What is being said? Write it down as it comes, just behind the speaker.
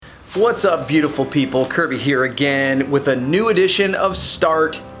What's up, beautiful people? Kirby here again with a new edition of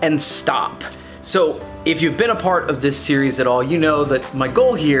Start and Stop. So if you've been a part of this series at all, you know that my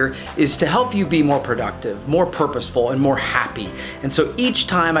goal here is to help you be more productive, more purposeful, and more happy. And so each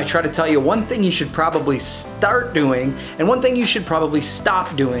time I try to tell you one thing you should probably start doing and one thing you should probably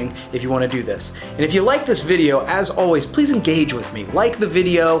stop doing if you want to do this. And if you like this video, as always, please engage with me. Like the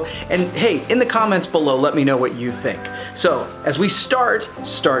video, and hey, in the comments below, let me know what you think. So as we start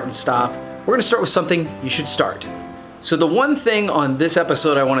and stop, we're going to start with something you should start. So the one thing on this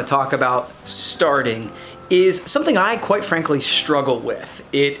episode I want to talk about starting is something I quite frankly struggle with.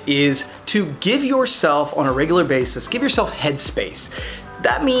 It is to give yourself on a regular basis, give yourself headspace.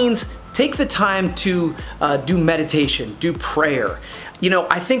 That means take the time to do meditation, do prayer. You know,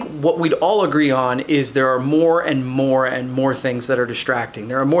 I think what we'd all agree on is there are more and more things that are distracting.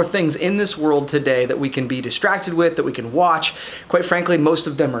 There are more things in this world today that we can be distracted with, that we can watch. Quite frankly, most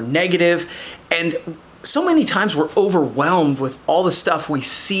of them are negative. And so many times we're overwhelmed with all the stuff we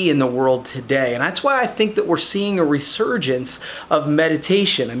see in the world today. And that's why I think that we're seeing a resurgence of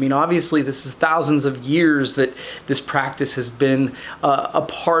meditation. I mean, obviously, this is thousands of years that this practice has been a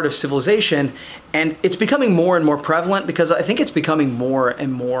part of civilization. And it's becoming more and more prevalent because I think it's becoming more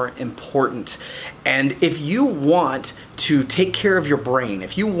and more important. And if you want to take care of your brain,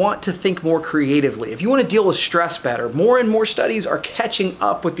 if you want to think more creatively, if you want to deal with stress better, more and more studies are catching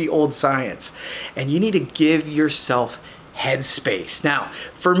up with the old science. And you need to give yourself headspace. Now,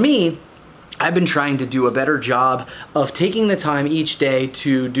 for me, I've been trying to do a better job of taking the time each day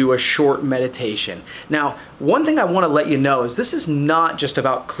to do a short meditation. Now, one thing I want to let you know is this is not just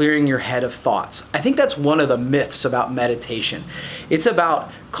about clearing your head of thoughts. I think that's one of the myths about meditation. It's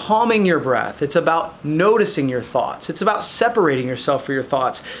about calming your breath. It's about noticing your thoughts. It's about separating yourself from your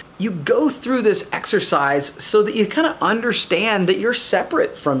thoughts. You go through this exercise so that you kind of understand that you're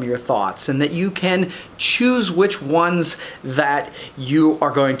separate from your thoughts and that you can choose which ones that you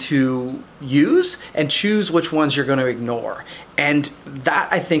are going to use and choose which ones you're going to ignore. And that,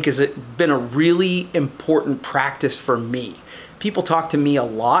 I think, has been a really important practice for me. People talk to me a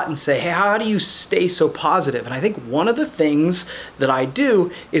lot and say, hey, how do you stay so positive? And I think one of the things that I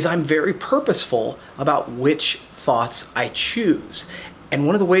do is I'm very purposeful about which thoughts I choose. And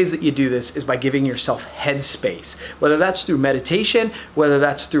one of the ways that you do this is by giving yourself headspace. Whether that's through meditation, whether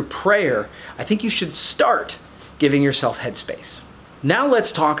that's through prayer, I think you should start giving yourself headspace. Now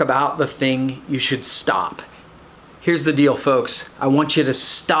let's talk about the thing you should stop. Here's the deal, folks. I want you to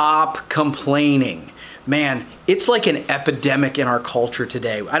stop complaining. Man, it's like an epidemic in our culture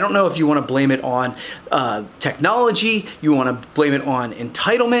today. I don't know if you want to blame it on technology, you want to blame it on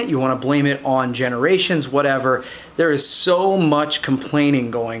entitlement, you want to blame it on generations, whatever. There is so much complaining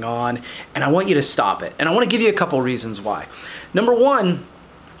going on, and I want you to stop it. And I want to give you a couple reasons why. Number one,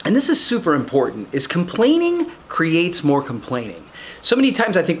 and this is super important, is complaining creates more complaining. So many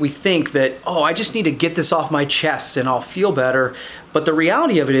times I think we think that, oh, I just need to get this off my chest and I'll feel better. But the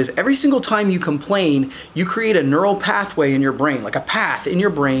reality of it is every single time you complain, you create a neural pathway in your brain, like a path in your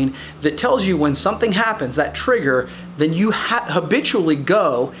brain that tells you when something happens, that trigger, then you habitually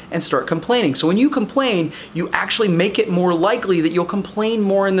go and start complaining. So when you complain, you actually make it more likely that you'll complain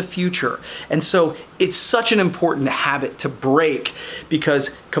more in the future. And so it's such an important habit to break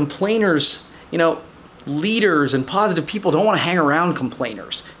because complainers, you know, leaders and positive people don't want to hang around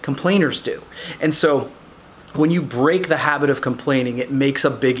complainers. Complainers do. And so when you break the habit of complaining, it makes a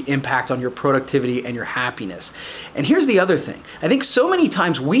big impact on your productivity and your happiness. And here's the other thing. I think so many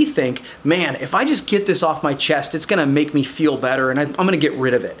times we think, man, if I just get this off my chest, it's going to make me feel better and I'm going to get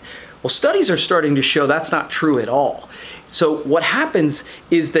rid of it. Well, studies are starting to show that's not true at all. So what happens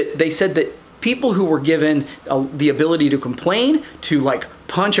is that they said that people who were given the ability to complain, to like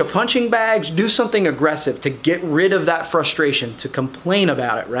punch a punching bag, do something aggressive to get rid of that frustration, to complain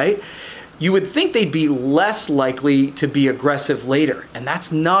about it, right? You would think they'd be less likely to be aggressive later. And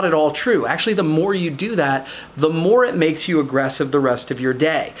that's not at all true. Actually, the more you do that, the more it makes you aggressive the rest of your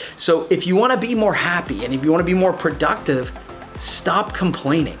day. So if you want to be more happy and if you want to be more productive, stop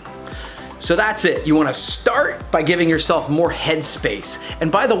complaining. So that's it. You want to start by giving yourself more headspace.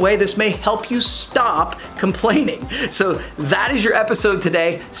 And by the way, this may help you stop complaining. So that is your episode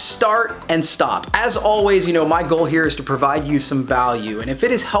today. Start and stop. As always, you know, my goal here is to provide you some value. And if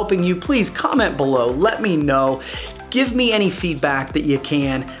it is helping you, please comment below. Let me know. Give me any feedback that you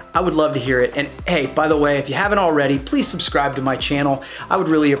can. I would love to hear it. And hey, by the way, if you haven't already, please subscribe to my channel. I would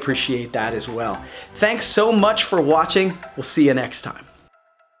really appreciate that as well. Thanks so much for watching. We'll see you next time.